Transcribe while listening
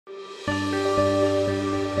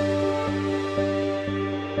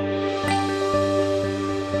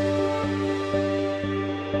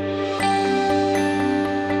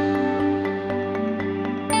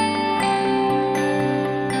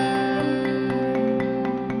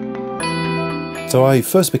So I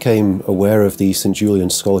first became aware of the St Julian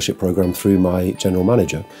Scholarship programme through my general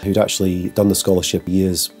manager, who'd actually done the scholarship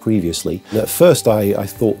years previously. And at first I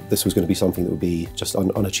thought this was going to be something that would be just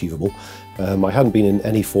unachievable. I hadn't been in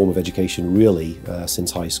any form of education really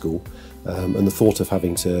since high school, and the thought of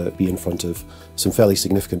having to be in front of some fairly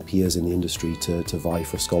significant peers in the industry to vie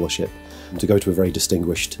for a scholarship, and to go to a very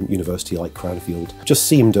distinguished university like Cranfield, just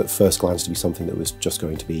seemed at first glance to be something that was just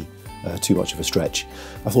going to be too much of a stretch.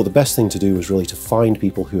 I thought the best thing to do was really to find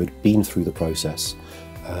people who had been through the process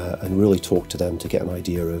and really talk to them to get an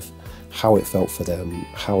idea of how it felt for them,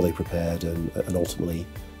 how they prepared, and ultimately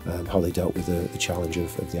how they dealt with the challenge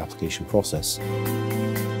of the application process.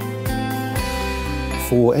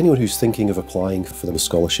 For anyone who's thinking of applying for the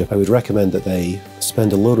scholarship, I would recommend that they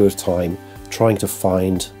spend a little bit of time trying to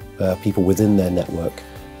find people within their network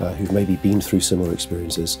who've maybe been through similar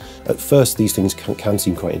experiences. At first, these things can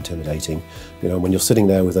seem quite intimidating. You know, when you're sitting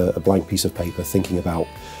there with a blank piece of paper thinking about,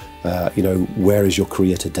 you know, where is your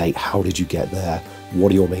career to date? How did you get there?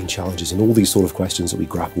 What are your main challenges? And all these sort of questions that we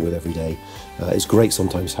grapple with every day. It's great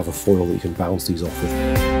sometimes to have a foil that you can bounce these off with.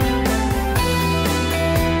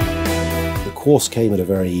 The course came at a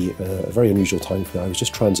very unusual time for me. I was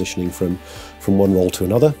just transitioning from one role to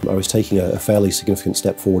another. I was taking a fairly significant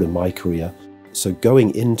step forward in my career. So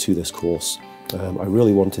going into this course, I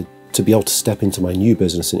really wanted to be able to step into my new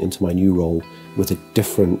business and into my new role with a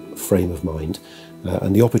different frame of mind.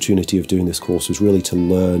 And the opportunity of doing this course was really to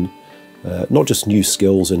learn not just new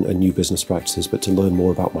skills and new business practices, but to learn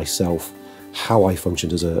more about myself, how I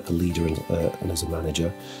functioned as a leader and as a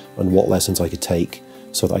manager, and what lessons I could take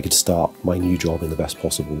so that I could start my new job in the best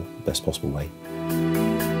possible way.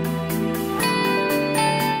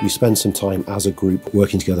 You spend some time as a group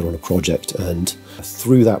working together on a project, and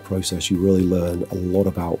through that process you really learn a lot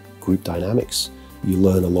about group dynamics, you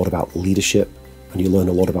learn a lot about leadership, and you learn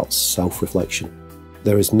a lot about self-reflection.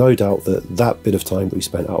 There is no doubt that that bit of time that we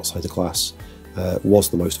spent outside the class was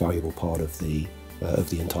the most valuable part of the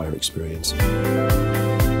entire experience.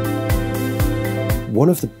 One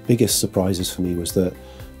of the biggest surprises for me was that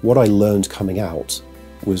what I learned coming out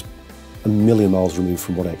was a million miles removed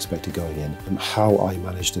from what I expected going in, and how I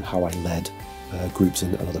managed and how I led groups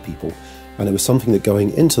and other people. And it was something that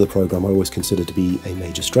going into the programme I always considered to be a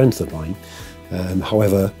major strength of mine.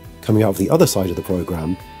 However, coming out of the other side of the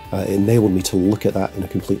programme, it enabled me to look at that in a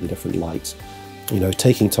completely different light. You know,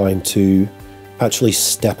 taking time to actually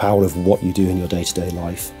step out of what you do in your day-to-day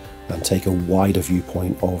life and take a wider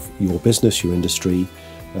viewpoint of your business, your industry,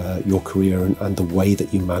 your career, and the way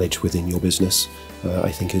that you manage within your business,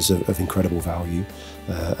 I think is of incredible value.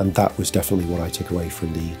 And that was definitely what I took away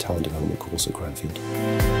from the talent development course at Cranfield.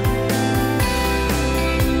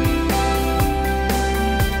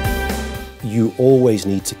 You always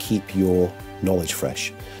need to keep your knowledge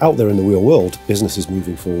fresh. Out there in the real world, business is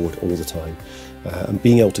moving forward all the time. And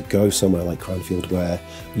being able to go somewhere like Cranfield, where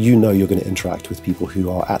you know you're going to interact with people who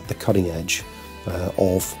are at the cutting edge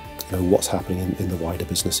of what's happening in the wider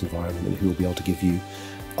business environment, and who will be able to give you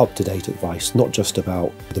up-to-date advice, not just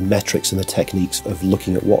about the metrics and the techniques of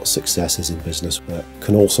looking at what success is in business, but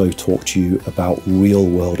can also talk to you about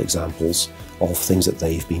real-world examples of things that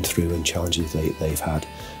they've been through and challenges they've had.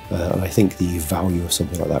 And I think the value of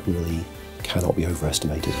something like that really cannot be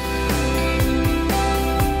overestimated.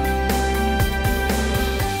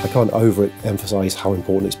 I can't overemphasize how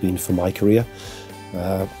important it's been for my career.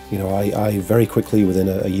 You know, I very quickly, within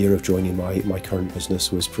a year of joining my current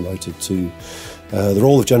business, was promoted to the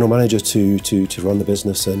role of general manager to run the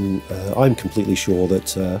business, and I'm completely sure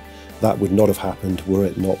that that would not have happened were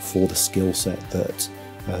it not for the skill set that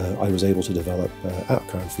I was able to develop at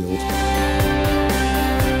Cranfield.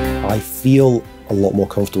 I feel a lot more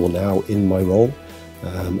comfortable now in my role,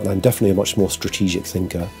 and I'm definitely a much more strategic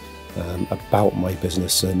thinker about my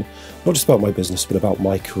business, and not just about my business, but about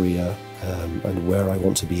my career and where I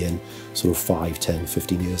want to be in sort of 5, 10,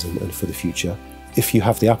 15 years and for the future. If you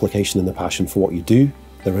have the application and the passion for what you do,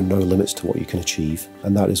 there are no limits to what you can achieve.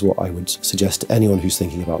 And that is what I would suggest to anyone who's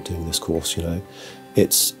thinking about doing this course. You know,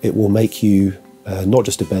 it will make you not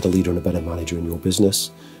just a better leader and a better manager in your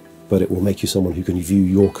business, but it will make you someone who can view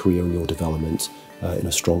your career and your development in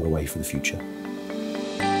a stronger way for the future.